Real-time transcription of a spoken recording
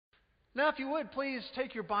Now, if you would, please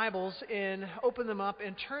take your Bibles and open them up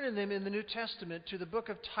and turn in them in the New Testament to the book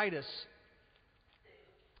of Titus.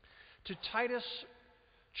 To Titus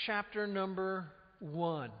chapter number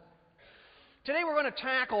 1. Today we're going to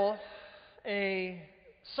tackle a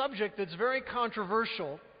subject that's very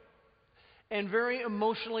controversial and very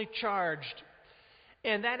emotionally charged.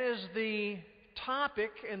 And that is the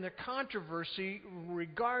topic and the controversy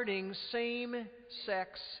regarding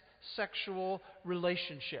same-sex sexual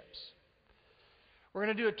relationships. We're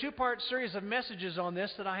going to do a two-part series of messages on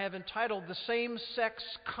this that I have entitled The Same-Sex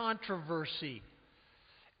Controversy.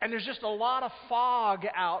 And there's just a lot of fog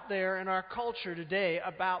out there in our culture today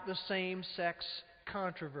about the same-sex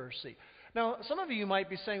controversy. Now, some of you might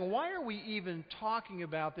be saying, why are we even talking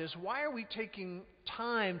about this? Why are we taking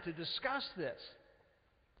time to discuss this?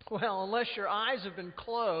 Well, unless your eyes have been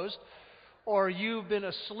closed or you've been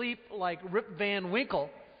asleep like Rip Van Winkle,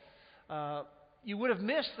 you would have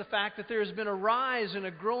missed the fact that there has been a rise and a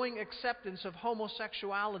growing acceptance of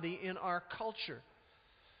homosexuality in our culture.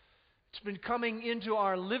 It's been coming into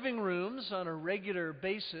our living rooms on a regular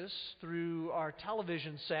basis through our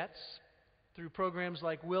television sets, through programs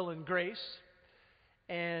like Will and Grace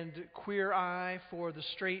and Queer Eye for the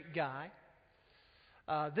Straight Guy.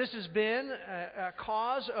 This has been a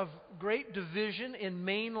cause of great division in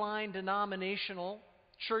mainline denominational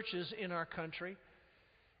churches in our country.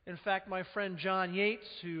 In fact, my friend John Yates,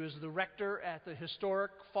 who is the rector at the historic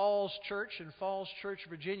Falls Church in Falls Church,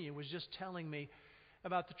 Virginia, was just telling me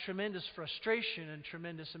about the tremendous frustration and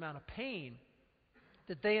tremendous amount of pain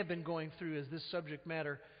that they have been going through as this subject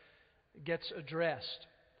matter gets addressed.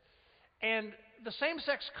 And the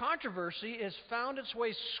same-sex controversy has found its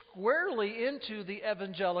way squarely into the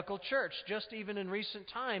evangelical church. Just even in recent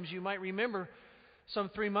times, you might remember some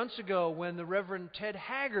 3 months ago when the Reverend Ted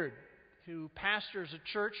Haggard, who pastors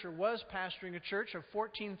a church or was pastoring a church of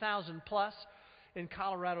 14,000 plus in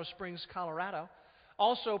Colorado Springs, Colorado,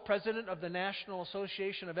 also president of the National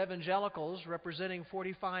Association of Evangelicals, representing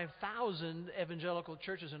 45,000 evangelical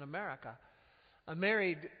churches in America, a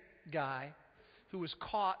married guy who was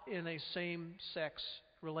caught in a same-sex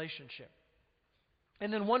relationship.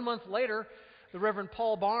 And then 1 month later, the Reverend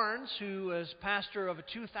Paul Barnes, who is pastor of a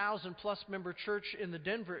 2,000-plus member church in the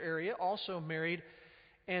Denver area, also married.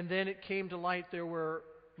 And then it came to light there were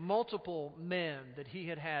multiple men that he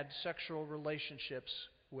had had sexual relationships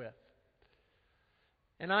with.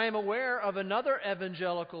 And I am aware of another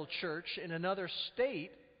evangelical church in another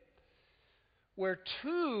state where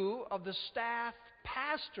 2 of the staff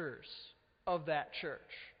pastors of that church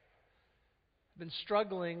have been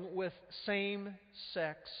struggling with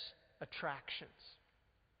same-sex attractions.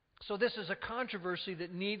 So this is a controversy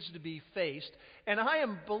that needs to be faced. And I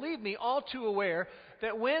am, believe me, all too aware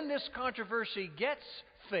that when this controversy gets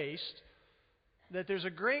faced, that there's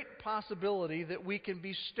a great possibility that we can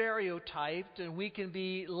be stereotyped and we can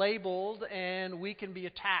be labeled and we can be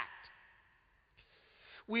attacked.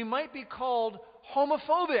 We might be called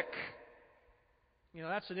homophobic. You know,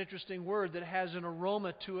 that's an interesting word that has an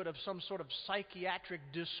aroma to it of some sort of psychiatric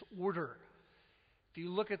disorder. If you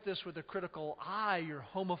look at this with a critical eye, you're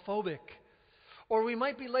homophobic. Or we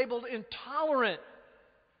might be labeled intolerant.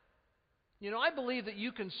 You know, I believe that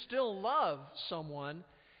you can still love someone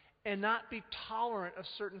and not be tolerant of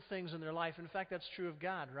certain things in their life. In fact, that's true of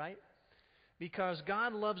God, right? Because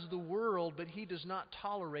God loves the world, but He does not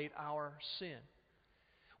tolerate our sin.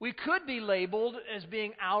 We could be labeled as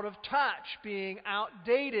being out of touch, being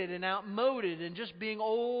outdated and outmoded, and just being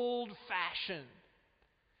old-fashioned.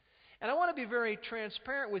 And I want to be very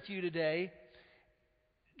transparent with you today,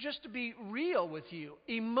 just to be real with you.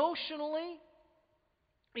 Emotionally,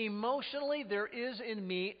 there is in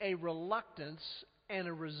me a reluctance and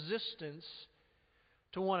a resistance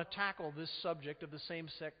to want to tackle this subject of the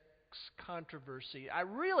same-sex controversy. I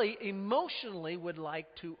really emotionally would like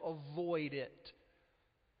to avoid it.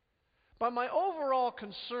 But my overall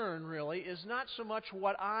concern really is not so much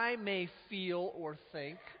what I may feel or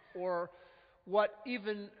think, or what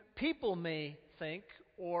even people may think,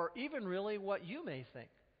 or even really what you may think.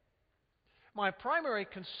 My primary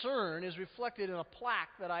concern is reflected in a plaque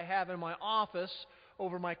that I have in my office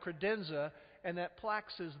over my credenza, and that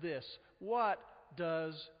plaque says this: what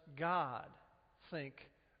does God think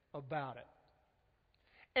about it?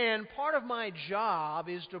 And part of my job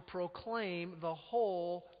is to proclaim the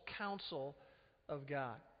whole counsel of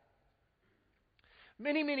God.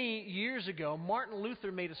 Many, many years ago, Martin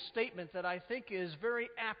Luther made a statement that I think is very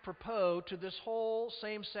apropos to this whole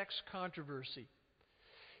same-sex controversy.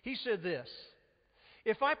 He said this: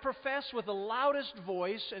 "If I profess with the loudest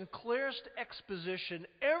voice and clearest exposition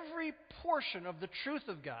every portion of the truth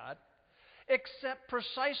of God, except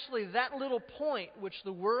precisely that little point which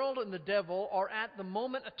the world and the devil are at the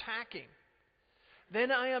moment attacking,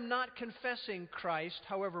 then I am not confessing Christ,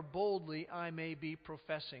 however boldly I may be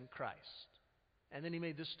professing Christ. And then he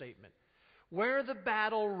made this statement: where the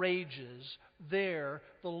battle rages, there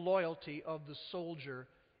the loyalty of the soldier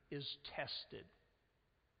is tested.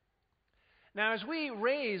 Now, as we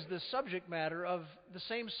raise the subject matter of the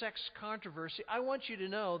same-sex controversy, I want you to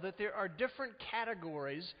know that there are different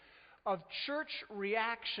categories of church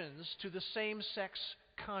reactions to the same-sex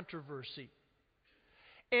controversy.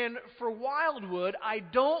 And for Wildwood, I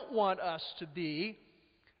don't want us to be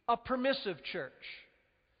a permissive church.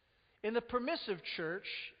 In the permissive church,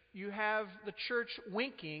 you have the church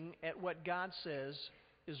winking at what God says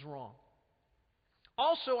is wrong.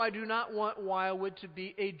 Also, I do not want Wildwood to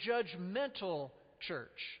be a judgmental church.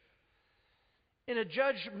 In a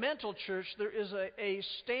judgmental church, there is a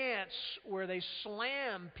stance where they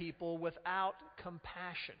slam people without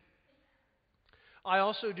compassion. I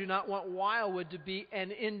also do not want Wildwood to be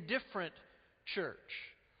an indifferent church.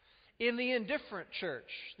 In the indifferent church,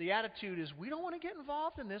 the attitude is, we don't want to get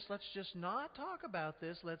involved in this. Let's just not talk about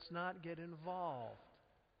this. Let's not get involved.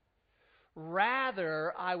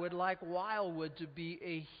 Rather, I would like Wildwood to be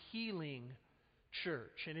a healing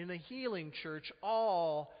church. And in a healing church,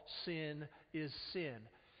 all sin is sin.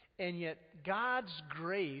 And yet, God's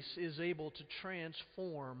grace is able to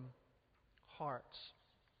transform hearts.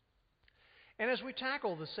 And as we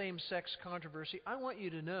tackle the same-sex controversy, I want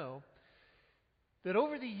you to know that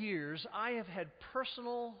over the years, I have had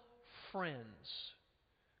personal friends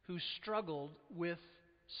who struggled with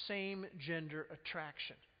same-gender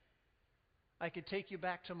attraction. I could take you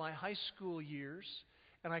back to my high school years,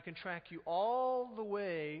 and I can track you all the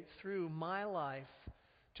way through my life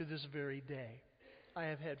to this very day. I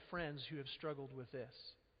have had friends who have struggled with this.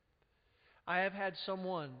 I have had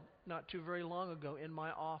someone not too very long ago in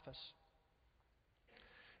my office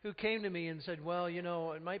who came to me and said, well, you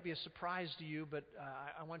know, it might be a surprise to you, but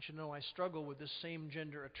I want you to know I struggle with this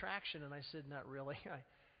same-gender attraction. And I said, not really.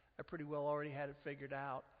 I pretty well already had it figured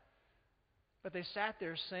out. But they sat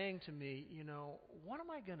there saying to me, you know, what am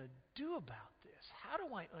I going to do about this? How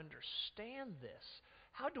do I understand this?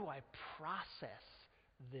 How do I process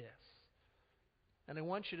this? And I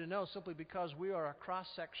want you to know, simply because we are a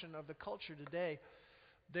cross-section of the culture today,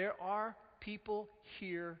 there are people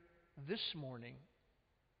here this morning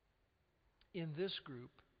in this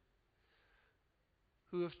group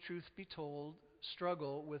who, if truth be told,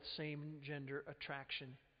 struggle with same-gender attraction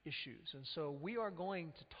issues. And so we are going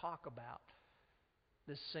to talk about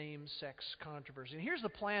this same-sex controversy. And here's the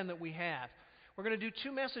plan that we have. We're going to do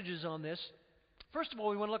two messages on this. First of all,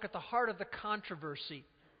 we want to look at the heart of the controversy.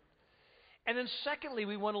 And then secondly,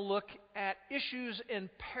 we want to look at issues and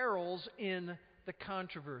perils in the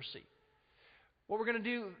controversy. What we're going to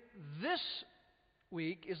do this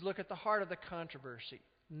week is look at the heart of the controversy.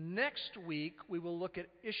 Next week, we will look at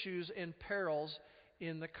issues and perils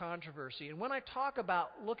in the controversy. And when I talk about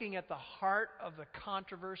looking at the heart of the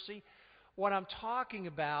controversy, what I'm talking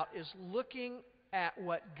about is looking at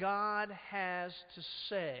what God has to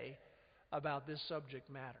say about this subject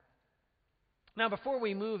matter. Now, before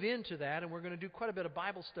we move into that, and we're going to do quite a bit of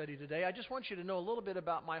Bible study today, I just want you to know a little bit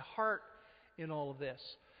about my heart in all of this.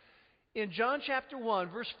 In John chapter 1,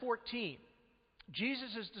 verse 14,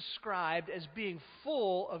 Jesus is described as being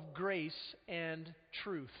full of grace and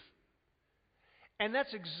truth. And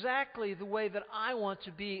that's exactly the way that I want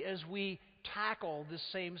to be as we tackle this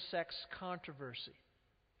same-sex controversy.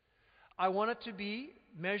 I want it to be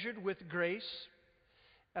measured with grace,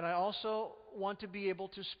 and I also want to be able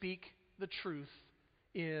to speak the truth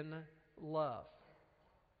in love.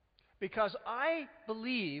 Because I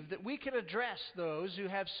believe that we can address those who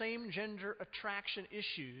have same-gender attraction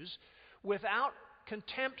issues without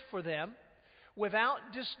contempt for them, without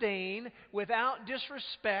disdain, without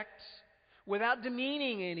disrespect, without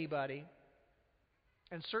demeaning anybody,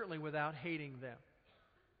 and certainly without hating them.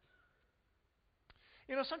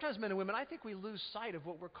 You know, sometimes men and women, I think we lose sight of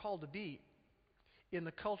what we're called to be in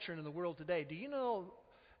the culture and in the world today. Do you know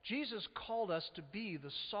Jesus called us to be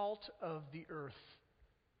the salt of the earth?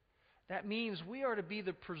 That means we are to be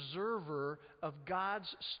the preserver of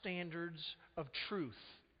God's standards of truth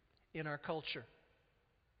in our culture.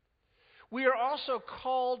 We are also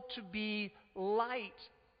called to be light.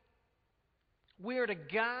 We are to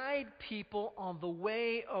guide people on the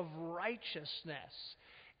way of righteousness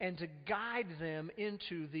and to guide them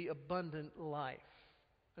into the abundant life.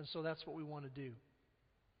 And so that's what we want to do.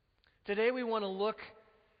 Today we want to look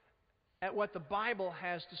at what the Bible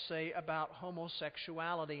has to say about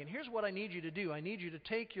homosexuality. And here's what I need you to do. I need you to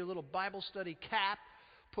take your little Bible study cap,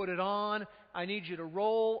 Put it on. I need you to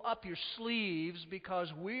roll up your sleeves because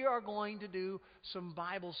we are going to do some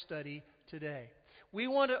Bible study today. We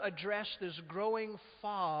want to address this growing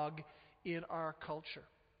fog in our culture.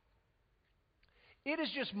 It is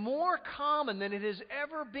just more common than it has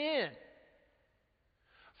ever been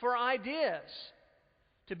for ideas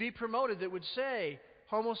to be promoted that would say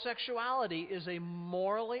homosexuality is a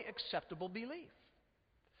morally acceptable belief.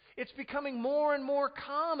 It's becoming more and more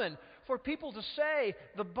common for people to say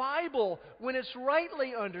the Bible, when it's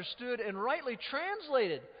rightly understood and rightly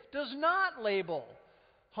translated, does not label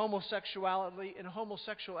homosexuality and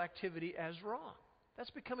homosexual activity as wrong.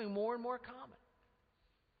 That's becoming more and more common.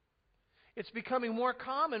 It's becoming more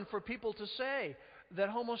common for people to say that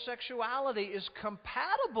homosexuality is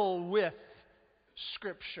compatible with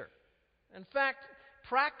Scripture. In fact,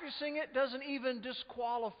 practicing it doesn't even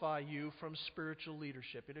disqualify you from spiritual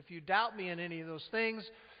leadership. And if you doubt me in any of those things,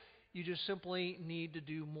 you just simply need to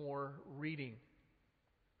do more reading.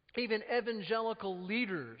 Even evangelical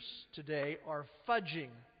leaders today are fudging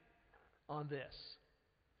on this.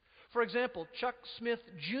 For example, Chuck Smith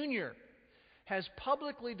Jr. has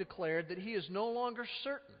publicly declared that he is no longer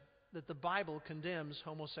certain that the Bible condemns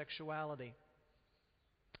homosexuality.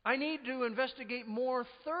 I need to investigate more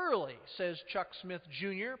thoroughly, says Chuck Smith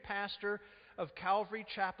Jr., pastor of Calvary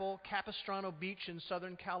Chapel, Capistrano Beach in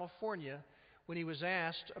Southern California, when he was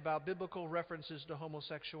asked about biblical references to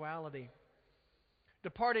homosexuality.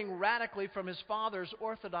 Departing radically from his father's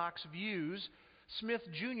orthodox views, Smith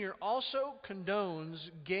Jr. also condones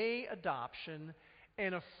gay adoption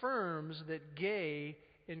and affirms that gay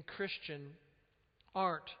and Christian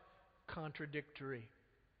aren't contradictory.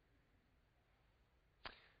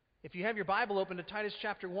 If you have your Bible open to Titus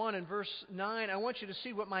chapter 1 and verse 9, I want you to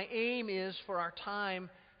see what my aim is for our time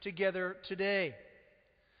together today.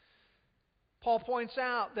 Paul points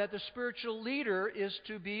out that the spiritual leader is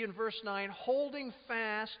to be, in verse 9, holding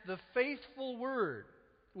fast the faithful word,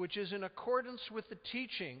 which is in accordance with the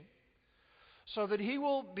teaching, so that he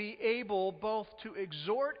will be able both to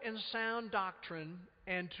exhort in sound doctrine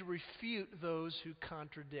and to refute those who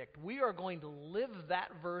contradict. We are going to live that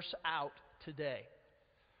verse out today.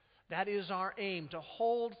 That is our aim, to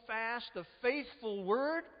hold fast the faithful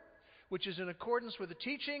word, which is in accordance with the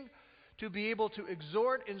teaching, to be able to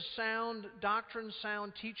exhort in sound doctrine,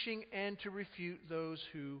 sound teaching, and to refute those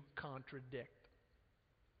who contradict.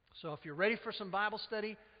 So if you're ready for some Bible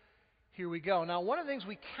study, here we go. Now, one of the things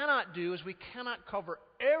we cannot do is we cannot cover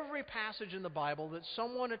every passage in the Bible that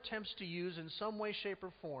someone attempts to use in some way, shape,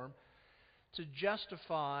 or form to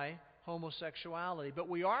justify homosexuality. But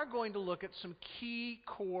we are going to look at some key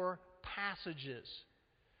core passages.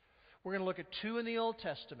 We're going to look at 2 in the Old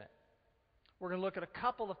Testament. We're going to look at a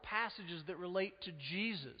couple of passages that relate to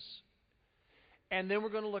Jesus. And then we're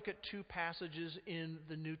going to look at 2 passages in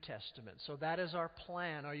the New Testament. So that is our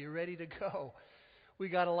plan. Are you ready to go? We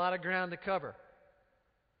got a lot of ground to cover.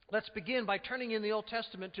 Let's begin by turning in the Old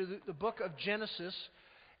Testament to the book of Genesis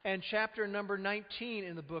and chapter number 19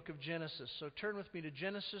 in the book of Genesis. So turn with me to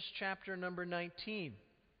Genesis chapter number 19.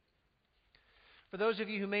 For those of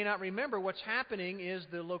you who may not remember, what's happening is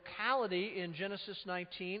the locality in Genesis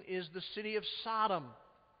 19 is the city of Sodom.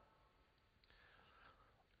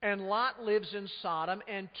 And Lot lives in Sodom,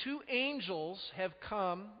 and 2 angels have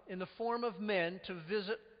come in the form of men to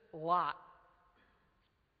visit Lot.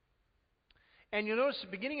 And you notice,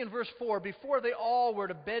 beginning in verse 4, before they all were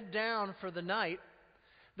to bed down for the night,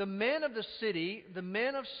 the men of the city, the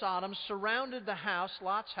men of Sodom, surrounded the house,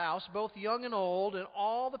 Lot's house, both young and old, and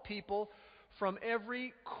all the people from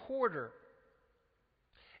every quarter.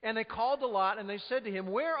 And they called to Lot, and they said to him,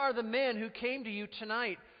 "Where are the men who came to you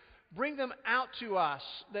tonight? Bring them out to us,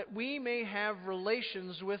 that we may have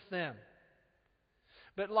relations with them."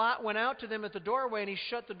 But Lot went out to them at the doorway, and he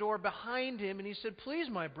shut the door behind him, and he said, "Please,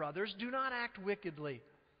 my brothers, do not act wickedly.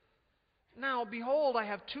 Now, behold, I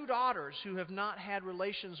have 2 daughters who have not had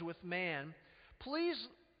relations with man. Please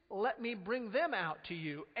let me bring them out to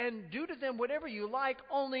you, and do to them whatever you like,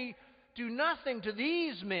 only do nothing to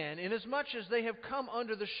these men, inasmuch as they have come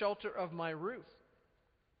under the shelter of my roof."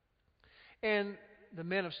 And the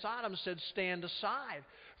men of Sodom said, "Stand aside."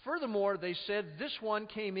 Furthermore, they said, "This one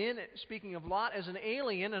came in," speaking of Lot, "as an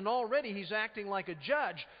alien, and already he's acting like a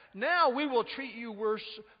judge. Now we will treat you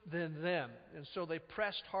worse than them." And so they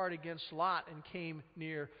pressed hard against Lot and came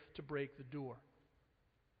near to break the door.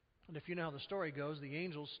 And if you know how the story goes, the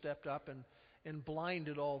angels stepped up and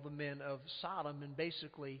blinded all the men of Sodom and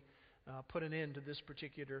basically put an end to this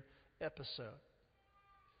particular episode.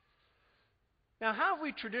 Now, how have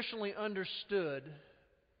we traditionally understood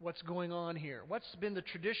what's going on here. What's been the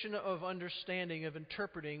tradition of understanding, of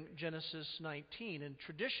interpreting Genesis 19? And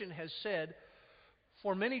tradition has said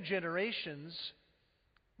for many generations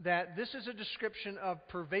that this is a description of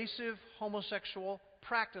pervasive homosexual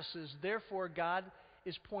practices. Therefore, God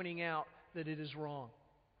is pointing out that it is wrong.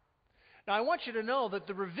 Now, I want you to know that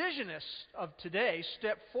the revisionists of today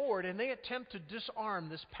step forward and they attempt to disarm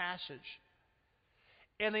this passage.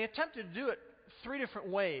 And they attempted to do it three different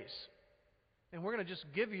ways. And we're going to just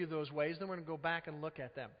give you those ways, then we're going to go back and look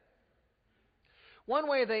at them. One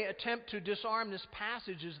way they attempt to disarm this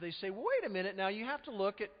passage is they say, well, wait a minute, now you have to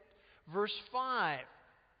look at verse 5.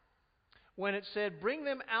 When it said, bring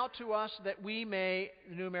them out to us that we may,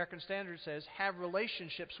 the New American Standard says, have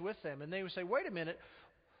relationships with them. And they would say, wait a minute,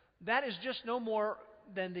 that is just no more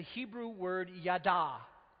than the Hebrew word yada.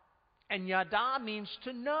 And yada means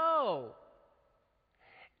to know.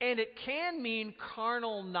 And it can mean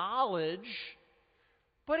carnal knowledge,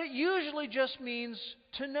 but it usually just means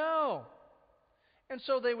to know. And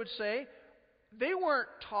so they would say, they weren't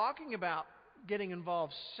talking about getting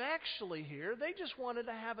involved sexually here. They just wanted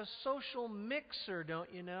to have a social mixer,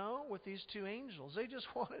 don't you know, with these two angels. They just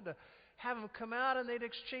wanted to have them come out and they'd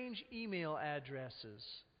exchange email addresses.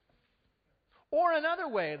 Or another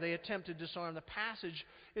way they attempt to disarm the passage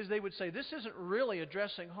is they would say, this isn't really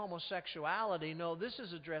addressing homosexuality. No, this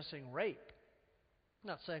is addressing rape. I'm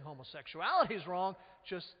not saying homosexuality is wrong,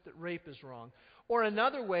 just that rape is wrong. Or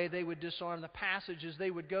another way they would disarm the passage is they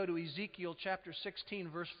would go to Ezekiel chapter 16,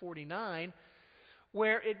 verse 49,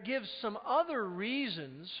 where it gives some other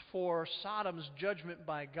reasons for Sodom's judgment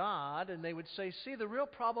by God. And they would say, see, the real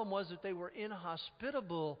problem was that they were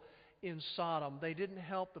inhospitable in Sodom. They didn't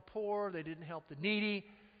help the poor. They didn't help the needy.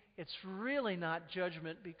 It's really not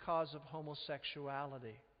judgment because of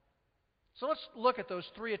homosexuality. So let's look at those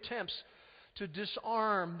three attempts to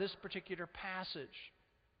disarm this particular passage.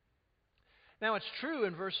 Now, it's true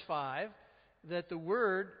in verse 5 that the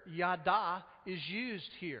word yada is used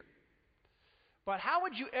here. But how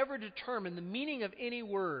would you ever determine the meaning of any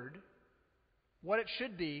word, what it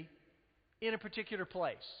should be, in a particular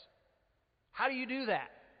place? How do you do that?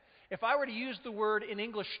 If I were to use the word in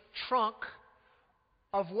English, trunk,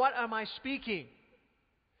 of what am I speaking?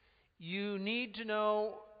 You need to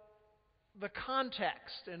know the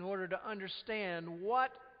context in order to understand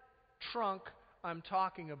what trunk I'm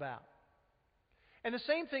talking about. And the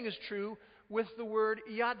same thing is true with the word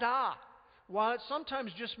yada. While it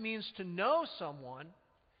sometimes just means to know someone,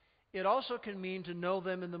 it also can mean to know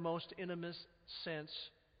them in the most intimate sense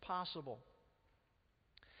possible.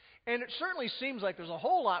 And it certainly seems like there's a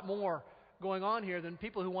whole lot more going on here than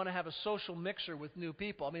people who want to have a social mixer with new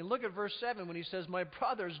people. I mean, look at verse 7 when he says, my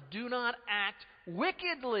brothers, do not act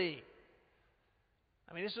wickedly.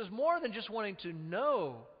 I mean, this is more than just wanting to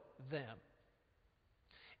know them.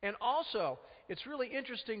 And also, it's really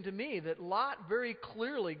interesting to me that Lot very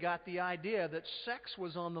clearly got the idea that sex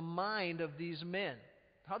was on the mind of these men.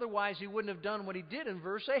 Otherwise, he wouldn't have done what he did in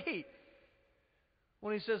verse 8.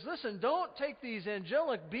 When he says, listen, don't take these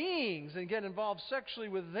angelic beings and get involved sexually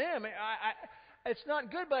with them. It's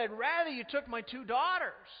not good, but I'd rather you took my two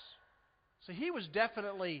daughters. So he was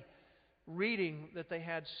definitely reading that they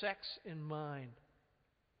had sex in mind.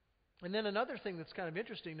 And then another thing that's kind of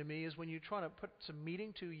interesting to me is when you try to put some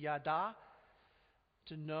meaning to yada,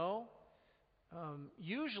 to know,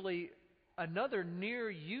 usually another near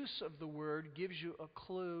use of the word gives you a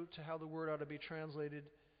clue to how the word ought to be translated.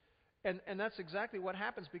 And that's exactly what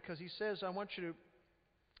happens, because he says, I want you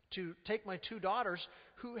to take my two daughters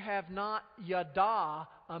who have not yada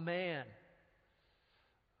a man.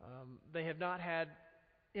 They have not had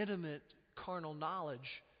intimate carnal knowledge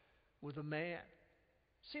with a man.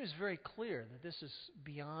 Seems very clear that this is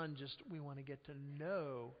beyond just we want to get to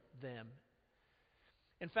know them.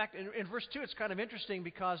 In fact, in verse 2, it's kind of interesting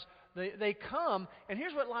because they come, and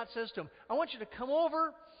here's what Lot says to them. I want you to come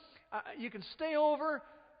over. You can stay over,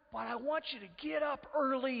 but I want you to get up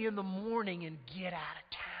early in the morning and get out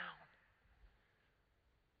of town.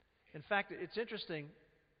 In fact, it's interesting.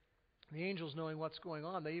 The angels, knowing what's going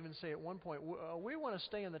on, they even say at one point, we want to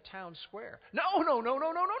stay in the town square. No. You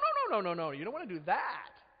don't want to do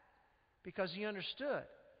that. Because he understood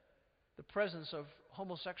the presence of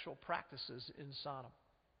homosexual practices in Sodom.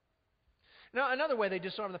 Now, another way they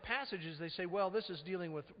disarm the passage is they say, well, this is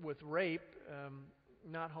dealing with rape,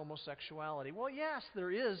 not homosexuality. Well, yes,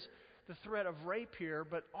 there is the threat of rape here,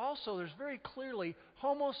 but also there's very clearly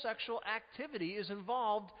homosexual activity is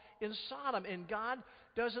involved in Sodom, and God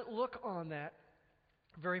doesn't look on that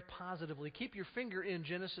very positively. Keep your finger in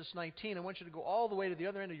Genesis 19. I want you to go all the way to the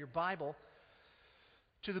other end of your Bible,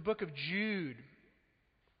 to the book of Jude.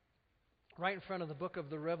 right in front of the book of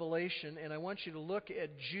the Revelation, and I want you to look at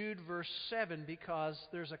Jude verse 7 because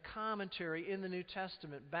there's a commentary in the New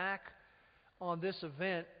Testament back on this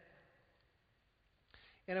event.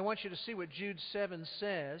 And I want you to see what Jude 7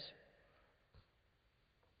 says.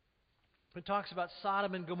 It talks about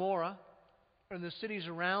Sodom and Gomorrah and the cities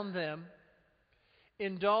around them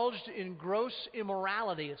indulged in gross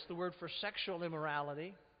immorality. It's the word for sexual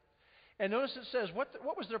immorality. And notice it says,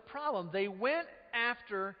 what was their problem? They went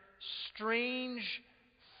after strange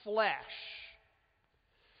flesh.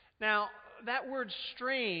 Now, that word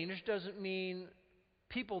strange doesn't mean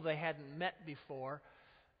people they hadn't met before.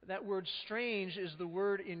 That word strange is the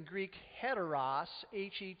word in Greek heteros,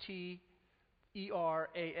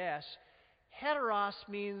 Heteras. Heteros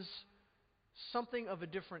means something of a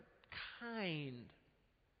different kind.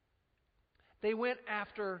 They went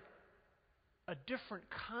after a different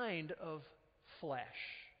kind of flesh.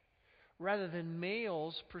 Rather than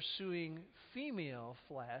males pursuing female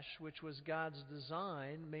flesh, which was God's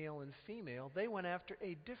design, male and female, they went after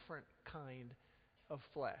a different kind of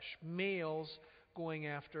flesh. Males going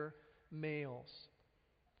after males.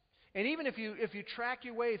 And even if you track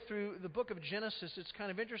your way through the book of Genesis, it's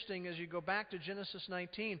kind of interesting as you go back to Genesis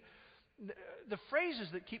 19, the phrases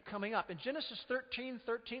that keep coming up. In Genesis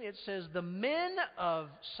 13:13, it says, "The men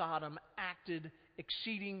of Sodom acted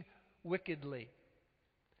exceeding wickedly."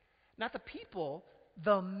 Not the people,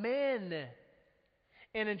 the men.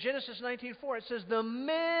 And in Genesis 19:4, it says, "The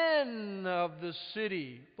men of the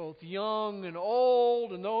city, both young and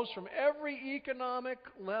old, and those from every economic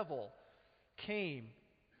level, came."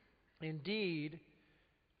 Indeed,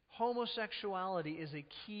 homosexuality is a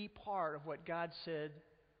key part of what God said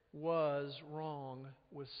was wrong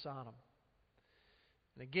with Sodom.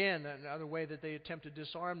 And again, another way that they attempt to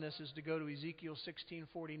disarm this is to go to Ezekiel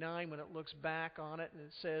 16:49 when it looks back on it and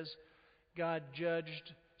it says God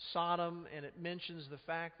judged Sodom, and it mentions the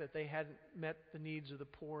fact that they hadn't met the needs of the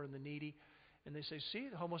poor and the needy. And they say, see,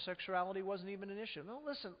 the homosexuality wasn't even an issue. No,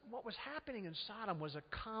 listen, what was happening in Sodom was a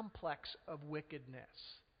complex of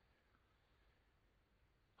wickedness.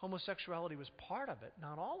 Homosexuality was part of it,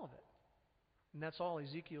 not all of it. And that's all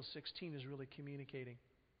Ezekiel 16 is really communicating.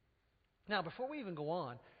 Now, before we even go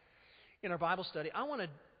on in our Bible study, I want to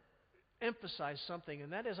emphasize something,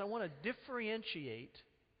 and that is I want to differentiate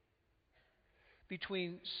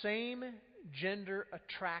between same-gender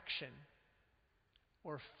attraction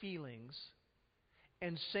or feelings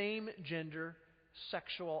and same-gender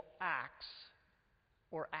sexual acts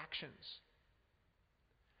or actions.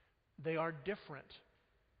 They are different.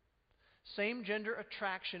 Same-gender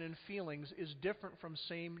attraction and feelings is different from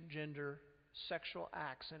same-gender sexual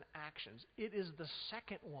acts and actions. It is the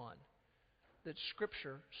second one that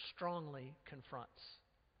Scripture strongly confronts.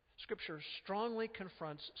 Scripture strongly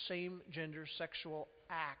confronts same-gender sexual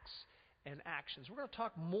acts and actions. We're going to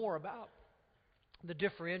talk more about the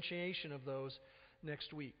differentiation of those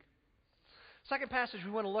next week. Second passage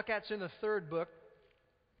we want to look at is in the third book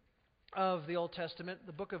of the Old Testament,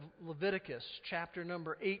 the book of Leviticus, chapter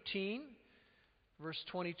number 18, verse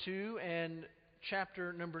 22, and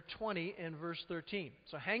chapter number 20 and verse 13.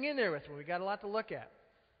 So hang in there with me. We've got a lot to look at.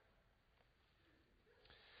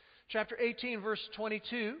 Chapter 18, verse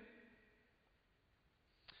 22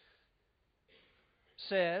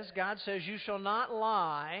 says, God says, "You shall not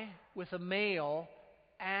lie with a male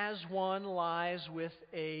as one lies with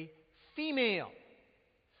a female."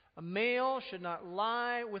 A male should not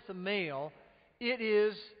lie with a male. It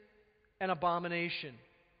is an abomination.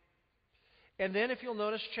 And then if you'll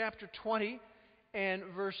notice chapter 20 and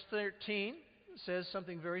verse 13 says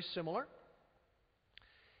something very similar.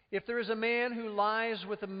 "If there is a man who lies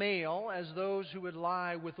with a male as those who would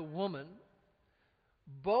lie with a woman,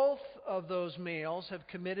 both of those males have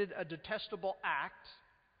committed a detestable act,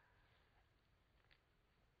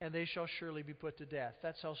 and they shall surely be put to death."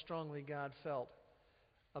 That's how strongly God felt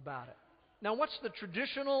about it. Now, what's the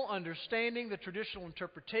traditional understanding, the traditional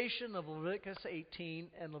interpretation of Leviticus 18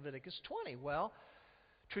 and Leviticus 20? Well,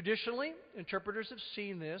 traditionally, interpreters have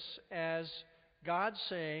seen this as God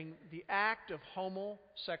saying the act of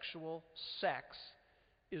homosexual sex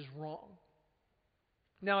is wrong.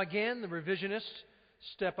 Now, again, the revisionists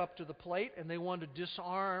step up to the plate, and they want to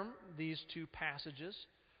disarm these two passages.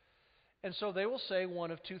 And so they will say one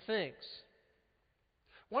of two things.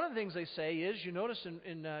 One of the things they say is, you notice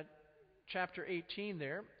in chapter 18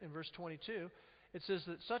 there, in verse 22, it says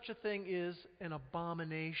that such a thing is an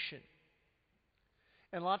abomination.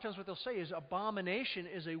 And a lot of times what they'll say is abomination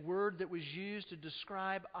is a word that was used to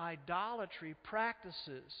describe idolatry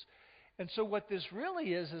practices. And so what this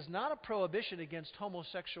really is not a prohibition against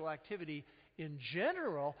homosexual activity in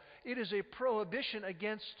general. It is a prohibition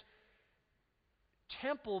against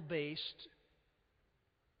temple-based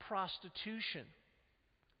prostitution,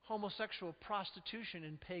 homosexual prostitution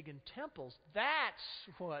in pagan temples.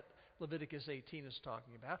 That's what Leviticus 18 is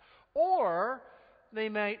talking about. Or they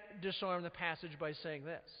might disarm the passage by saying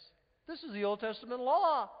this. This is the Old Testament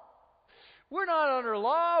law. We're not under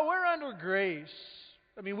law, we're under grace.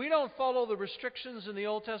 I mean, we don't follow the restrictions in the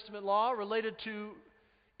Old Testament law related to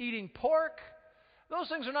eating pork. Those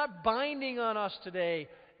things are not binding on us today.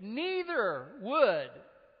 Neither would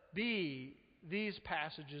be these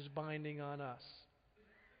passages binding on us.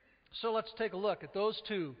 So let's take a look at those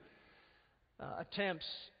two attempts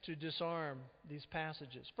to disarm these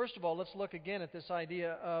passages. First of all, let's look again at this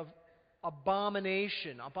idea of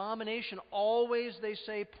abomination. Abomination always, they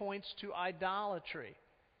say, points to idolatry.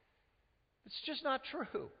 It's just not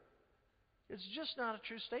true. It's just not a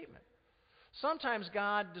true statement. Sometimes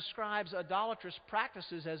God describes idolatrous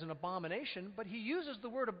practices as an abomination, but He uses the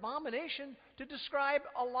word abomination to describe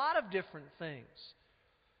a lot of different things.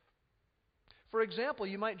 For example,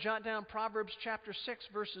 you might jot down Proverbs chapter 6,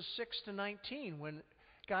 verses 6 to 19, when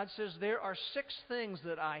God says, "There are 6 things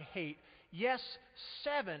that I hate, yes,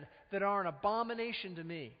 7 that are an abomination to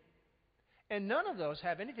me." And none of those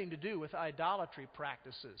have anything to do with idolatry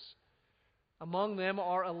practices. Among them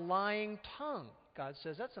are a lying tongue. God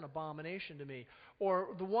says, that's an abomination to me. Or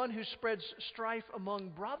the one who spreads strife among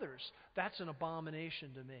brothers, that's an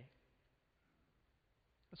abomination to me.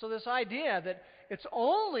 And so this idea that it's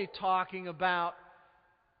only talking about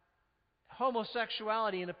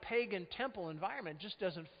homosexuality in a pagan temple environment just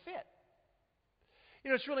doesn't fit. You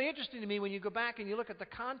know, it's really interesting to me when you go back and you look at the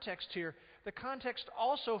context here. The context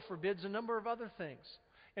also forbids a number of other things.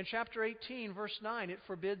 In chapter 18, verse 9, it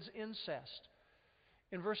forbids incest.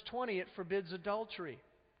 In verse 20, it forbids adultery.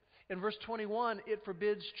 In verse 21, it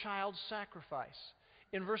forbids child sacrifice.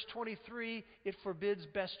 In verse 23, it forbids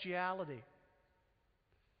bestiality.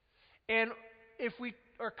 And if we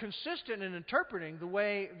are consistent in interpreting the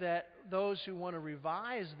way that those who want to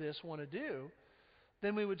revise this want to do,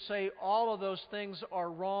 then we would say all of those things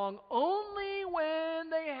are wrong only when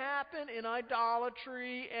they happen in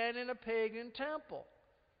idolatry and in a pagan temple.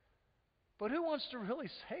 But who wants to really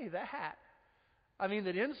say that? I mean,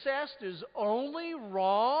 that incest is only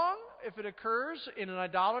wrong if it occurs in an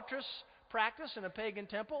idolatrous practice in a pagan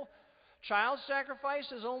temple? Child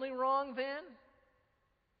sacrifice is only wrong then?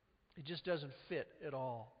 It just doesn't fit at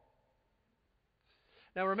all.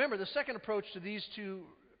 Now remember, the second approach to these two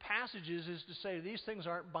passages is to say these things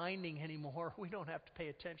aren't binding anymore. We don't have to pay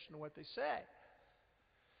attention to what they say.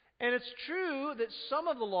 And it's true that some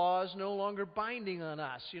of the law is no longer binding on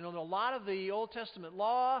us. You know, a lot of the Old Testament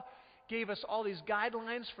law gave us all these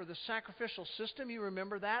guidelines for the sacrificial system. You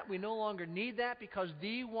remember that? We no longer need that because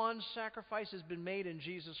the one sacrifice has been made in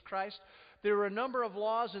Jesus Christ. There were a number of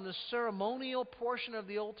laws in the ceremonial portion of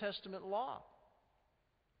the Old Testament law.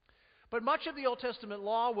 But much of the Old Testament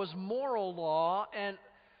law was moral law, and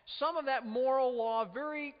some of that moral law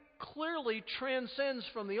very clearly transcends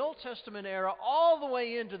from the Old Testament era all the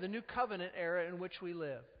way into the New Covenant era in which we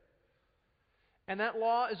live. And that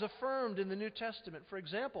law is affirmed in the New Testament. For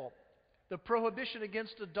example, the prohibition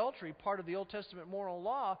against adultery, part of the Old Testament moral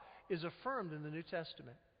law, is affirmed in the New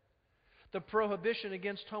Testament. The prohibition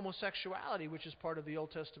against homosexuality, which is part of the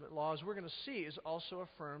Old Testament law, as we're going to see, is also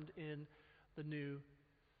affirmed in the New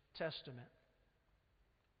Testament.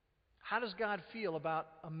 How does God feel about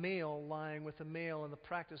a male lying with a male in the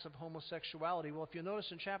practice of homosexuality? Well, if you notice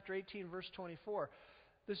in chapter 18, verse 24,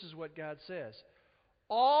 this is what God says.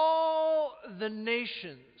 All the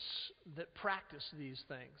nations that practice these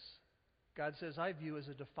things, God says, I view as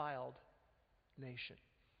a defiled nation.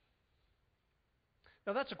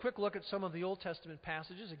 Now that's a quick look at some of the Old Testament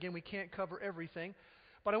passages. Again, we can't cover everything.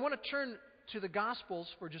 But I want to turn to the Gospels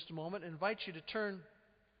for just a moment and invite you to turn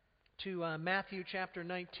to Matthew chapter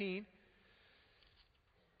 19.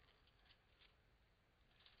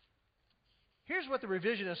 Here's what the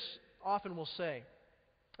revisionists often will say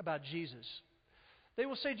about Jesus. They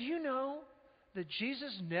will say, do you know that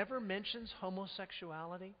Jesus never mentions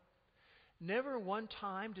homosexuality? Never one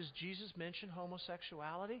time does Jesus mention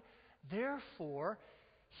homosexuality. Therefore,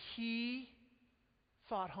 He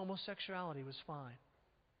thought homosexuality was fine.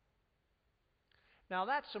 Now,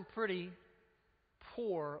 that's some pretty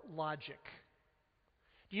poor logic.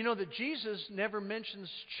 Do you know that Jesus never mentions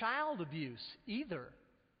child abuse either?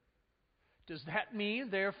 Does that mean,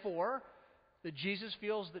 therefore, that Jesus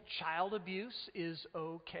feels that child abuse is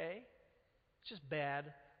okay? It's just bad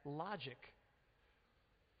logic.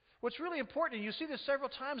 What's really important, and you see this several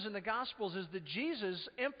times in the Gospels, is that Jesus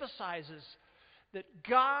emphasizes that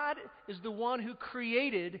God is the one who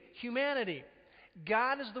created humanity.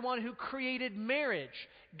 God is the one who created marriage.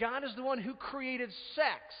 God is the one who created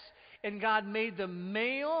sex. And God made them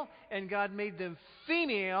male and God made them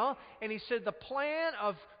female. And He said the plan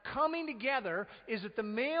of coming together is that the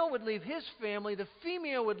male would leave his family, the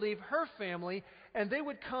female would leave her family, and they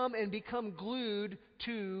would come and become glued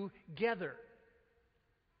together.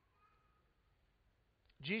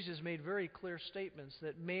 Jesus made very clear statements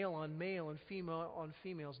that male on male and female on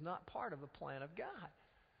female is not part of the plan of God.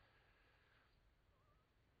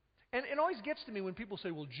 And it always gets to me when people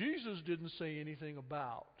say, well, Jesus didn't say anything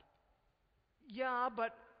about. Yeah,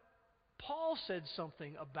 but Paul said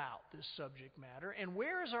something about this subject matter. And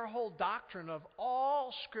where is our whole doctrine of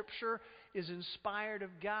all Scripture is inspired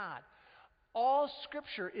of God? All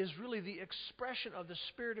Scripture is really the expression of the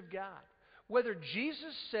Spirit of God. Whether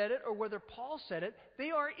Jesus said it or whether Paul said it,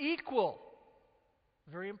 they are equal.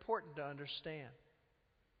 Very important to understand.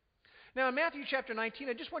 Now, in Matthew chapter 19,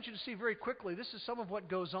 I just want you to see very quickly, this is some of what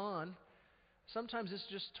goes on. Sometimes this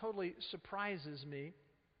just totally surprises me.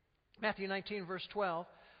 Matthew 19, verse 12.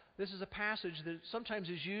 This is a passage that sometimes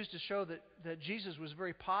is used to show that Jesus was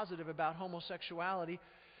very positive about homosexuality.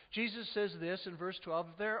 Jesus says this in verse 12,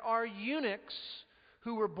 there are eunuchs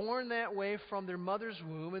who were born that way from their mother's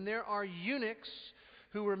womb, and there are eunuchs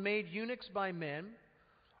who were made eunuchs by men,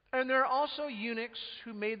 and there are also eunuchs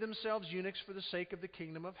who made themselves eunuchs for the sake of the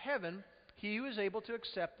kingdom of heaven. He who is able to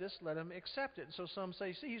accept this, let him accept it. And so some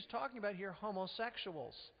say, see, he's talking about here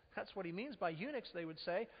homosexuals. That's what he means by eunuchs, they would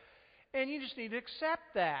say. And you just need to accept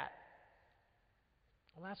that.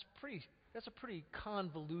 Well, that's a pretty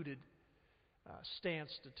convoluted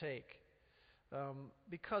stance to take.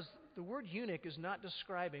 Because the word eunuch is not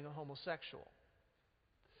describing a homosexual.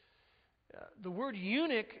 The word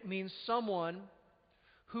eunuch means someone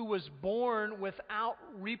who was born without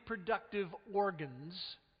reproductive organs,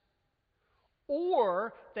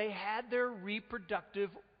 or they had their reproductive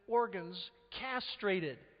organs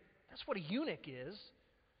castrated. That's what a eunuch is.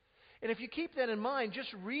 And if you keep that in mind,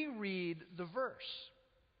 just reread the verse.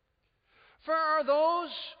 For are those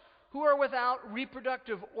who are without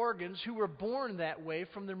reproductive organs who were born that way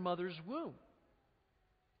from their mother's womb.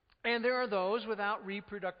 And there are those without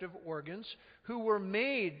reproductive organs who were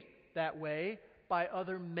made that way by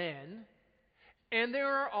other men. And there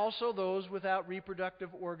are also those without reproductive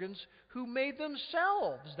organs who made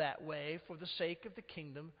themselves that way for the sake of the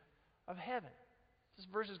kingdom of heaven. This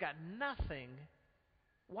verse has got nothing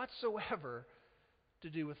whatsoever to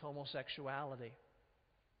do with homosexuality.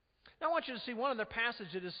 Now I want you to see one other passage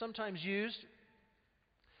that is sometimes used,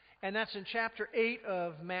 and that's in chapter 8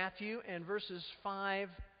 of Matthew and verses 5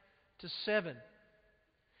 to 7.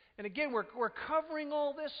 And again, we're covering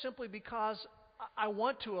all this simply because I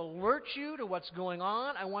want to alert you to what's going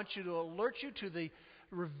on. I want you to alert you to the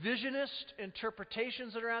revisionist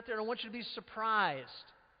interpretations that are out there. I want you to be surprised.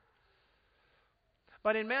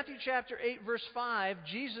 But in Matthew chapter 8, verse 5,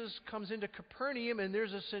 Jesus comes into Capernaum, and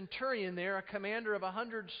there's a centurion there, a commander of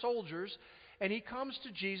 100 soldiers, and he comes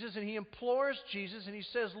to Jesus, and he implores Jesus, and he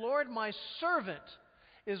says, Lord, my servant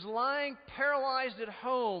is lying paralyzed at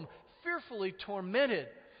home, fearfully tormented.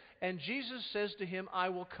 And Jesus says to him, I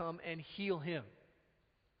will come and heal him.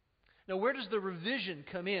 Now, where does the revision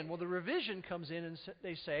come in? Well, the revision comes in, and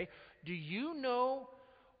they say, do you know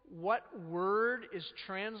what word is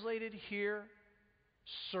translated here?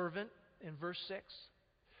 Servant in verse 6.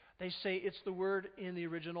 They say it's the word in the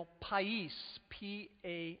original pais,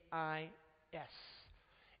 P-A-I-S.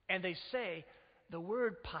 And they say the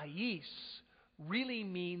word pais really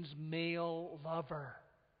means male lover.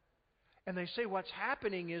 And they say what's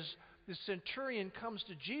happening is the centurion comes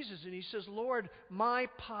to Jesus and he says, Lord, my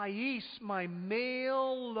pais, my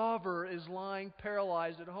male lover, is lying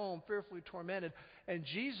paralyzed at home, fearfully tormented. And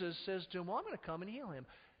Jesus says to him, well, I'm going to come and heal him.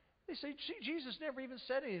 They say, Jesus never even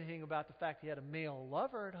said anything about the fact he had a male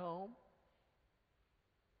lover at home.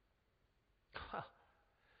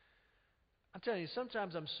 I'm telling you,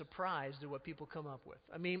 sometimes I'm surprised at what people come up with.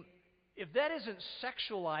 I mean, if that isn't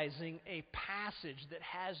sexualizing a passage that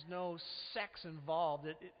has no sex involved,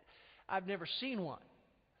 I've never seen one.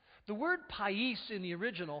 The word pais in the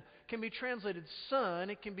original can be translated son,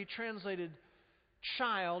 it can be translated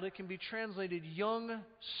child, it can be translated young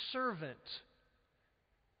servant.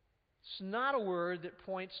 It's not a word that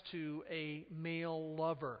points to a male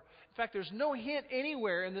lover. In fact, there's no hint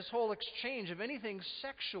anywhere in this whole exchange of anything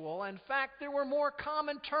sexual. In fact, there were more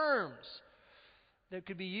common terms that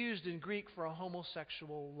could be used in Greek for a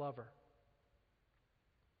homosexual lover.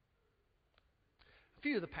 A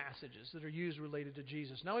few of the passages that are used related to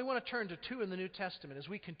Jesus. Now we want to turn to two in the New Testament as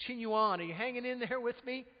we continue on. Are you hanging in there with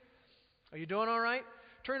me? Are you doing all right?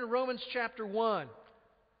 Turn to Romans chapter 1.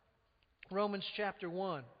 Romans chapter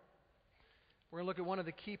 1. We're going to look at one of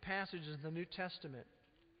the key passages in the New Testament,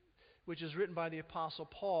 which is written by the Apostle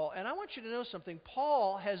Paul. And I want you to know something.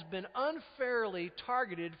 Paul has been unfairly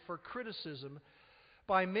targeted for criticism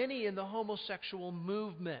by many in the homosexual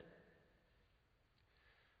movement.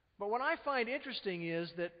 But what I find interesting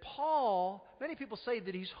is that Paul, many people say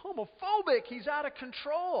that he's homophobic, he's out of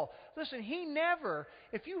control. Listen, he never,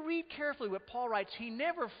 if you read carefully what Paul writes, he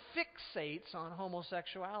never fixates on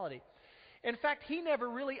homosexuality. In fact, he never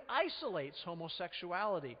really isolates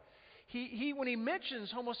homosexuality. When he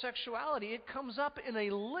mentions homosexuality, it comes up in a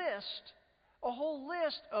whole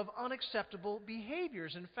list of unacceptable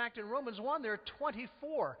behaviors. In fact, in Romans 1, there are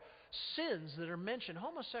 24 sins that are mentioned.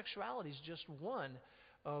 Homosexuality is just one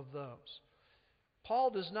of those. Paul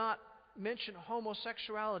does not mention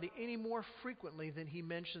homosexuality any more frequently than he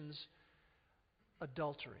mentions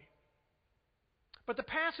adultery. But the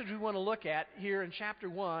passage we want to look at here in chapter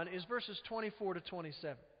 1 is verses 24 to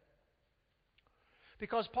 27.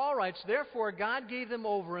 Because Paul writes, "Therefore God gave them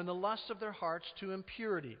over in the lust of their hearts to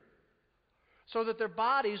impurity, so that their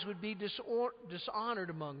bodies would be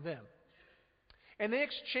dishonored among them. And they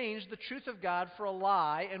exchanged the truth of God for a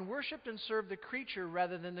lie, and worshipped and served the creature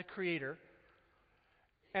rather than the Creator.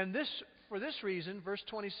 And for this reason," verse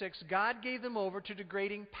 26, "God gave them over to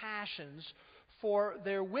degrading passions, for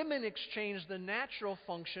their women exchanged the natural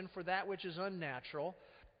function for that which is unnatural.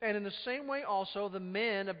 And in the same way also the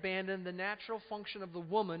men abandoned the natural function of the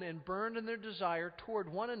woman and burned in their desire toward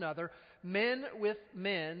one another, men with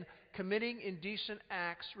men, committing indecent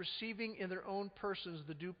acts, receiving in their own persons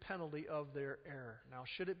the due penalty of their error." Now,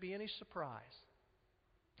 should it be any surprise,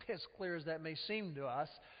 as clear as that may seem to us,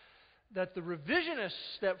 that the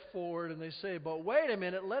revisionists step forward and they say, "But wait a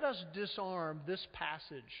minute, let us disarm this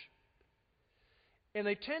passage." And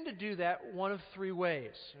they tend to do that one of three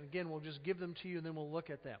ways. And again, we'll just give them to you and then we'll look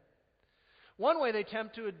at them. One way they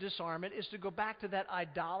attempt to disarm it is to go back to that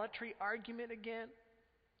idolatry argument again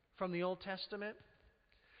from the Old Testament.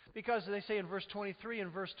 Because they say in verse 23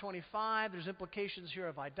 and verse 25, there's implications here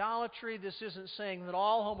of idolatry. This isn't saying that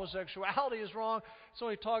all homosexuality is wrong. It's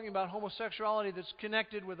only talking about homosexuality that's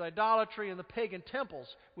connected with idolatry, and the pagan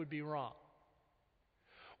temples would be wrong.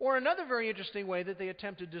 Or another very interesting way that they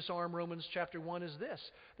attempt to disarm Romans chapter 1 is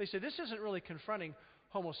this. They say this isn't really confronting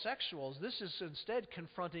homosexuals. This is instead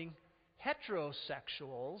confronting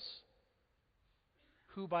heterosexuals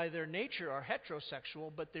who by their nature are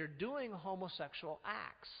heterosexual, but they're doing homosexual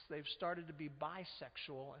acts. They've started to be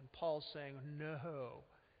bisexual, and Paul's saying, no.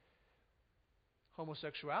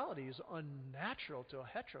 Homosexuality is unnatural to a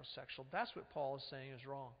heterosexual. That's what Paul is saying is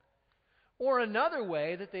wrong. Or another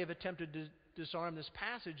way that they have attempted to disarm this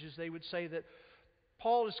passage is they would say that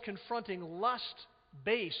Paul is confronting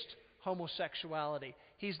lust-based homosexuality.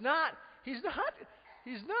 He's not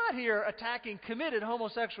here attacking committed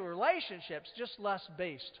homosexual relationships, just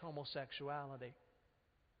lust-based homosexuality.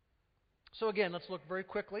 So again, let's look very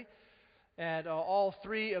quickly at all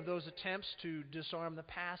three of those attempts to disarm the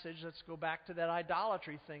passage. Let's go back to that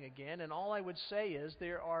idolatry thing again. And all I would say is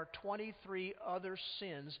there are 23 other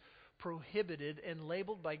sins prohibited and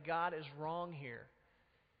labeled by God as wrong here.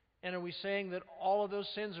 And are we saying that all of those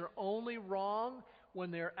sins are only wrong when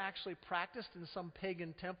they're actually practiced in some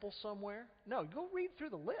pagan temple somewhere? No, go read through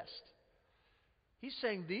the list. He's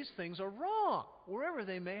saying these things are wrong wherever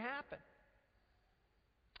they may happen.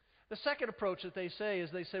 The second approach that they say is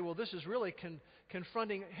they say, well, this is really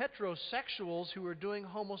confronting heterosexuals who are doing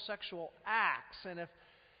homosexual acts. And if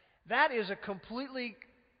that is a completely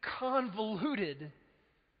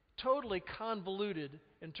totally convoluted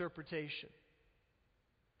interpretation.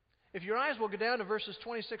 If your eyes will go down to verses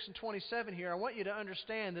 26 and 27 here, I want you to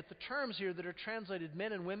understand that the terms here that are translated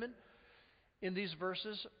men and women in these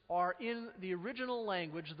verses are in the original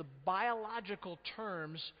language the biological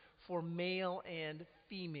terms for male and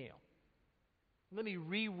female. Let me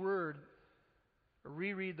reread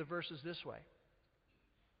the verses this way.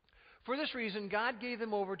 For this reason, God gave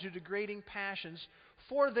them over to degrading passions,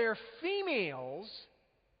 for their females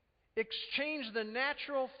exchanged the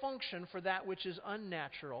natural function for that which is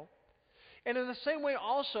unnatural. And in the same way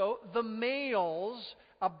also, the males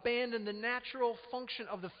abandoned the natural function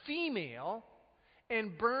of the female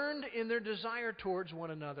and burned in their desire towards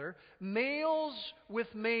one another, males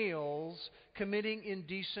with males committing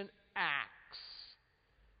indecent acts.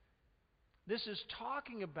 This is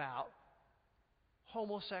talking about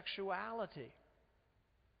homosexuality.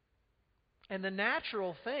 And the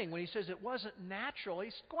natural thing, when he says it wasn't natural,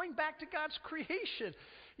 he's going back to God's creation.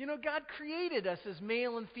 You know, God created us as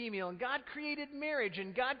male and female, and God created marriage,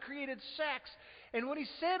 and God created sex. And what he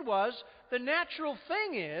said was, the natural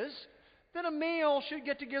thing is then a male should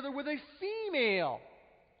get together with a female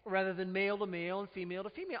rather than male to male and female to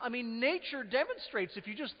female. I mean, nature demonstrates, if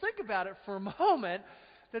you just think about it for a moment,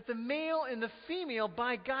 that the male and the female,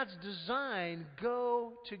 by God's design,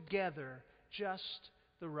 go together just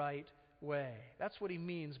the right way. That's what he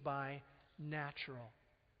means by natural.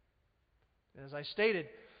 As I stated,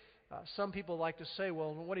 some people like to say,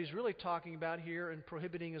 well, what he's really talking about here and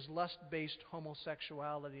prohibiting is lust-based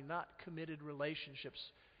homosexuality, not committed relationships.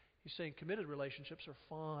 He's saying committed relationships are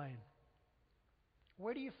fine.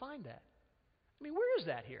 Where do you find that? I mean, where is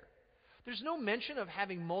that here? There's no mention of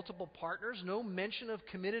having multiple partners, no mention of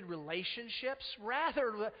committed relationships.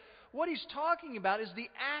 Rather, what he's talking about is the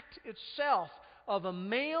act itself of a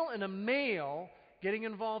male and a male getting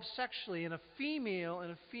involved sexually and a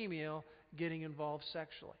female getting involved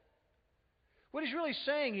sexually. What he's really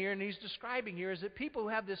saying here, and he's describing here, is that people who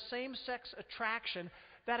have this same-sex attraction,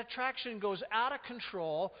 that attraction goes out of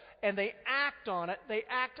control, and they act on it, they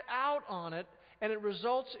act out on it, and it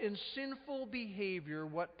results in sinful behavior,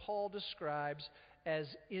 what Paul describes as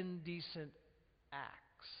indecent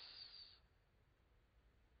acts.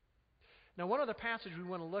 Now, one other passage we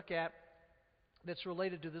want to look at that's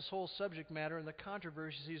related to this whole subject matter and the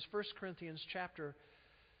controversies is 1 Corinthians chapter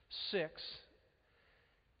 6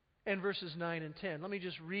 and verses 9 and 10. Let me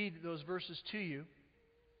just read those verses to you.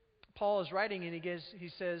 Paul is writing and he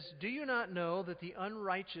says, "Do you not know that the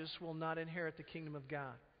unrighteous will not inherit the kingdom of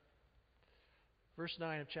God?" Verse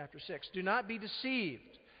 9 of chapter 6. "Do not be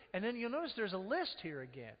deceived." And then you'll notice there's a list here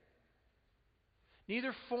again.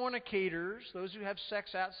 "Neither fornicators," those who have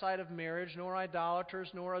sex outside of marriage, "nor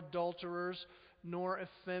idolaters, nor adulterers, nor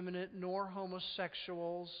effeminate, nor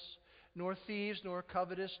homosexuals, nor thieves, nor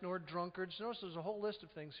covetous, nor drunkards." Notice there's a whole list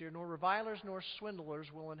of things here. "Nor revilers, nor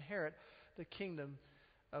swindlers will inherit the kingdom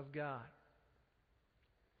of God."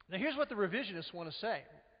 Now here's what the revisionists want to say,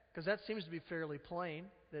 because that seems to be fairly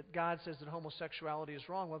plain, that God says that homosexuality is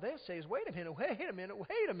wrong. Well, they say is, wait a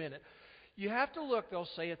minute. You have to look, they'll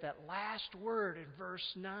say, at that last word in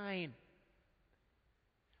verse 9.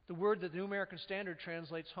 The word that the New American Standard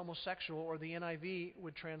translates homosexual, or the NIV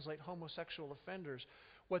would translate homosexual offenders.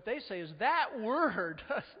 What they say is that word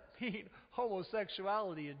doesn't mean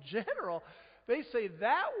homosexuality in general. They say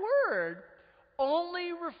that word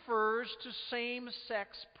only refers to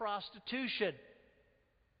same-sex prostitution.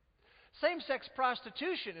 Same-sex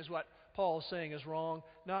prostitution is what Paul is saying is wrong,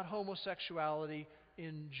 not homosexuality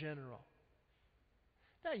in general.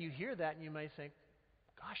 Now you hear that and you may think,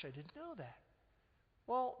 gosh, I didn't know that.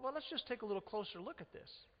 Well, let's just take a little closer look at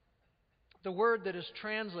this. The word that is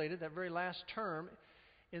translated, that very last term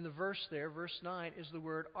in the verse there, verse 9, is the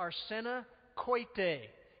word arsenokoite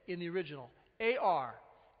in the original. A-R-S-E-N-O-K-O-I-T-E.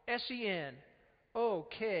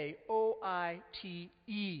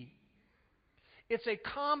 It's a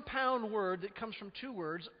compound word that comes from two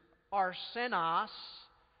words, arsenos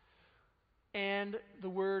and the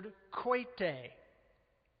word koite.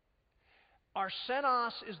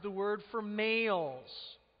 Arsenos is the word for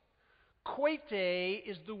males. Koite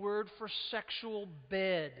is the word for sexual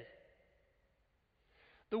bed.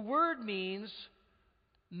 The word means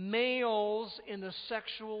males in the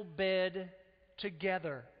sexual bed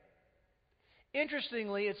together.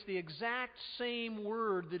 Interestingly, it's the exact same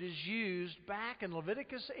word that is used back in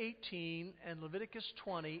Leviticus 18 and Leviticus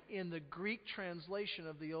 20 in the Greek translation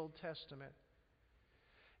of the Old Testament.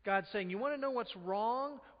 God's saying, you want to know what's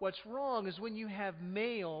wrong? What's wrong is when you have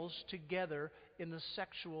males together in the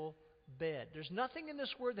sexual bed. There's nothing in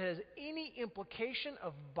this word that has any implication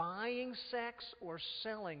of buying sex or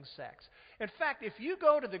selling sex. In fact, if you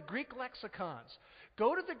go to the Greek lexicons,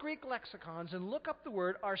 and look up the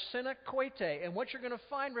word arsenokoite, and what you're going to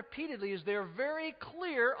find repeatedly is they're very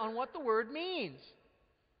clear on what the word means.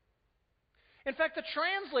 In fact, the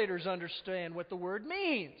translators understand what the word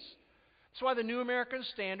means. That's why the New American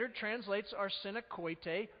Standard translates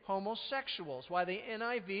arsenokoite homosexuals, why the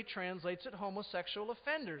NIV translates it homosexual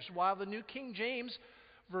offenders, while the New King James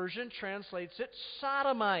Version translates it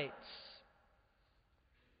sodomites,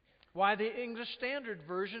 why the English Standard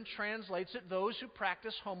Version translates it those who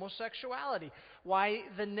practice homosexuality, why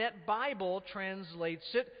the Net Bible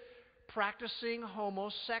translates it practicing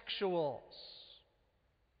homosexuals.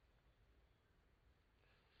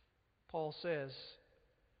 Paul says,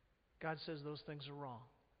 God says those things are wrong.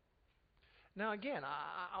 Now again,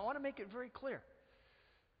 I want to make it very clear.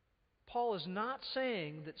 Paul is not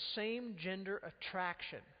saying that same-gender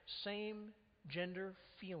attraction, same-gender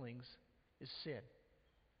feelings is sin.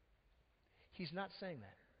 He's not saying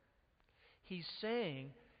that. He's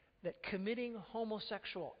saying that committing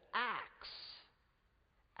homosexual acts,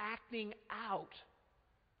 acting out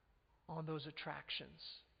on those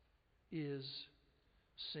attractions, is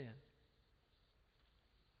sin.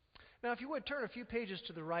 Now, if you would, turn a few pages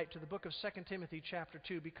to the right to the book of 2 Timothy chapter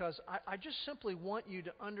 2, because I just simply want you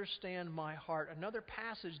to understand my heart. Another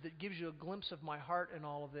passage that gives you a glimpse of my heart in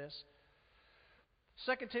all of this.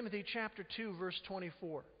 2 Timothy chapter 2, verse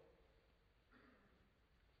 24.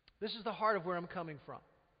 This is the heart of where I'm coming from.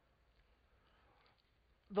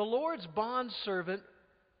 The Lord's bondservant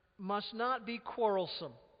must not be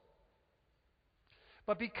quarrelsome,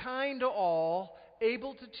 but be kind to all,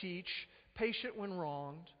 able to teach, patient when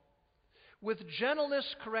wronged, with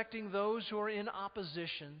gentleness correcting those who are in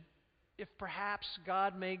opposition, if perhaps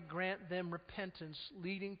God may grant them repentance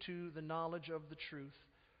leading to the knowledge of the truth,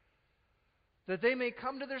 that they may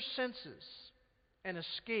come to their senses and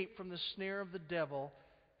escape from the snare of the devil,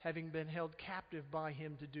 having been held captive by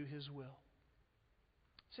him to do his will.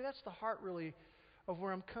 See, that's the heart really of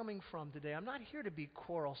where I'm coming from today. I'm not here to be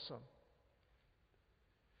quarrelsome.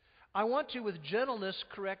 I want to, with gentleness,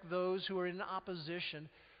 correct those who are in opposition,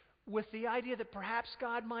 with the idea that perhaps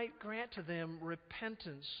God might grant to them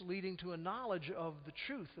repentance leading to a knowledge of the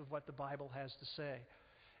truth of what the Bible has to say,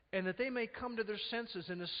 and that they may come to their senses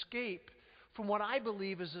and escape from what I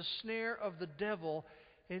believe is a snare of the devil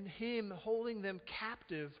and him holding them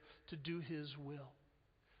captive to do his will.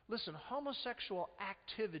 Listen, homosexual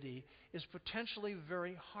activity is potentially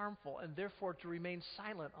very harmful, and therefore to remain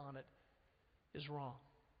silent on it is wrong.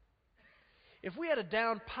 If we had a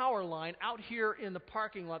down power line out here in the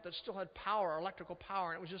parking lot that still had power, electrical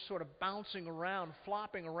power, and it was just sort of bouncing around,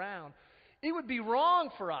 flopping around, it would be wrong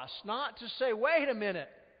for us not to say, wait a minute,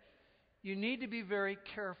 you need to be very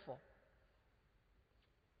careful.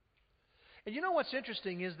 And you know what's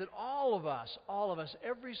interesting is that all of us,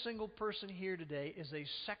 every single person here today is a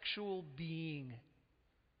sexual being.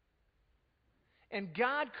 And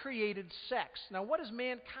God created sex. Now, what has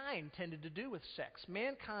mankind tended to do with sex?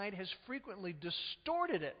 Mankind has frequently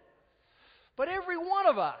distorted it. But every one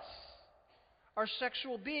of us are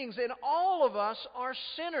sexual beings, and all of us are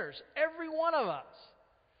sinners. Every one of us.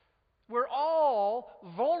 We're all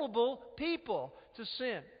vulnerable people to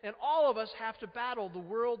sin. And all of us have to battle the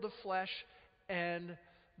world, the flesh, and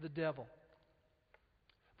the devil.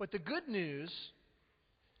 But the good news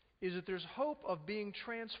is that there's hope of being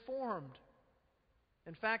transformed.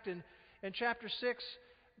 In fact, in chapter 6,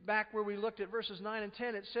 back where we looked at verses 9 and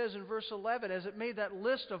 10, it says in verse 11, as it made that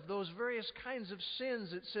list of those various kinds of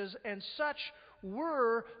sins, it says, and such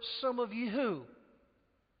were some of you.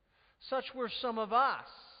 Such were some of us.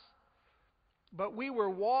 But we were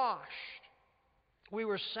washed. We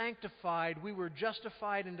were sanctified. We were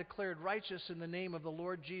justified and declared righteous in the name of the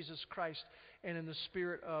Lord Jesus Christ and in the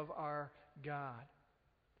Spirit of our God.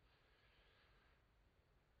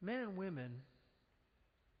 Men and women,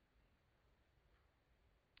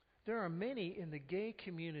 there are many in the gay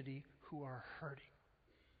community who are hurting.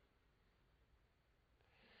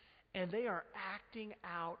 And they are acting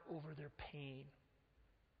out over their pain.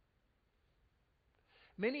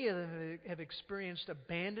 Many of them have experienced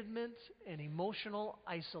abandonment and emotional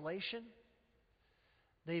isolation.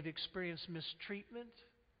 They've experienced mistreatment.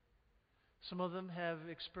 Some of them have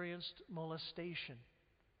experienced molestation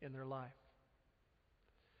in their life.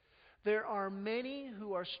 There are many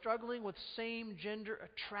who are struggling with same-gender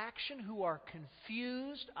attraction, who are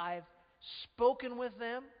confused. I've spoken with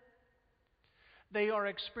them. They are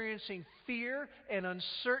experiencing fear and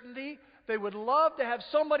uncertainty. They would love to have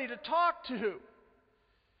somebody to talk to.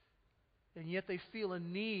 And yet they feel a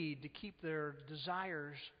need to keep their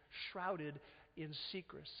desires shrouded in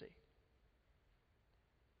secrecy.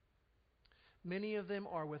 Many of them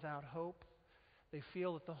are without hope. They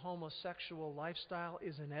feel that the homosexual lifestyle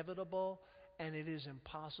is inevitable and it is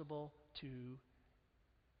impossible to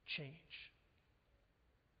change.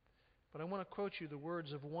 But I want to quote you the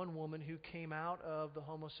words of one woman who came out of the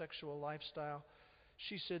homosexual lifestyle.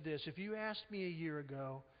 She said this, if you asked me a year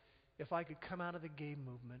ago if I could come out of the gay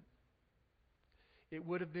movement, it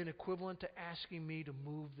would have been equivalent to asking me to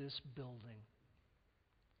move this building.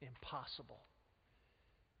 Impossible.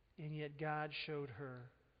 And yet God showed her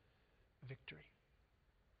victory.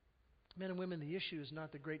 Men and women, the issue is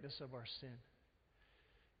not the greatness of our sin.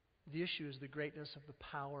 The issue is the greatness of the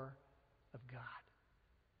power of God.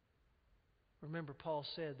 Remember, Paul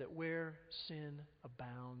said that where sin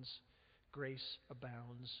abounds, grace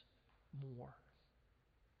abounds more.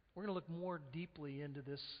 We're going to look more deeply into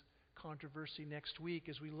this controversy next week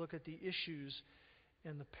as we look at the issues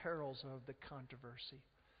and the perils of the controversy.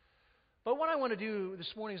 But what I want to do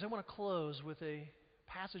this morning is I want to close with a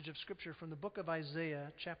passage of Scripture from the book of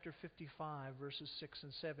Isaiah, chapter 55, verses 6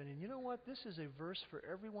 and 7. And you know what? This is a verse for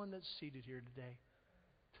everyone that's seated here today.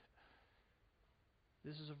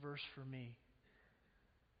 This is a verse for me.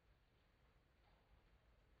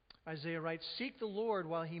 Isaiah writes, "Seek the Lord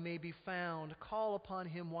while he may be found. Call upon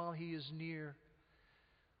him while he is near.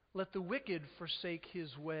 Let the wicked forsake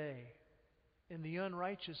his way, and the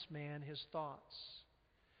unrighteous man his thoughts.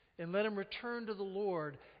 And let him return to the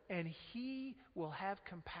Lord, and he will have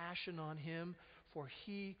compassion on him, for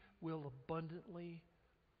he will abundantly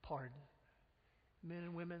pardon." Men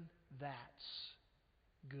and women, that's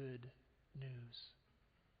good news.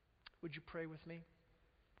 Would you pray with me?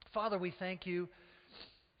 Father, we thank you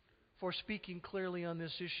for speaking clearly on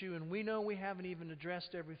this issue, and we know we haven't even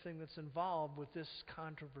addressed everything that's involved with this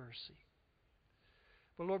controversy.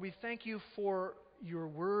 But Lord, we thank you for your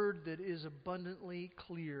word that is abundantly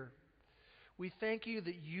clear. We thank you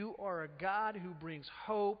that you are a God who brings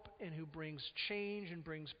hope and who brings change and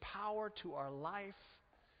brings power to our life.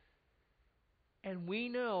 And we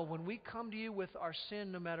know when we come to you with our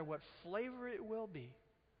sin, no matter what flavor it will be,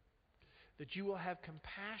 that you will have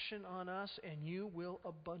compassion on us and you will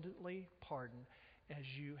abundantly pardon as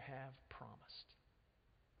you have promised.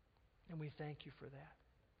 And we thank you for that.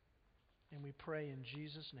 And we pray in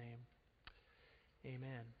Jesus' name,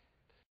 amen.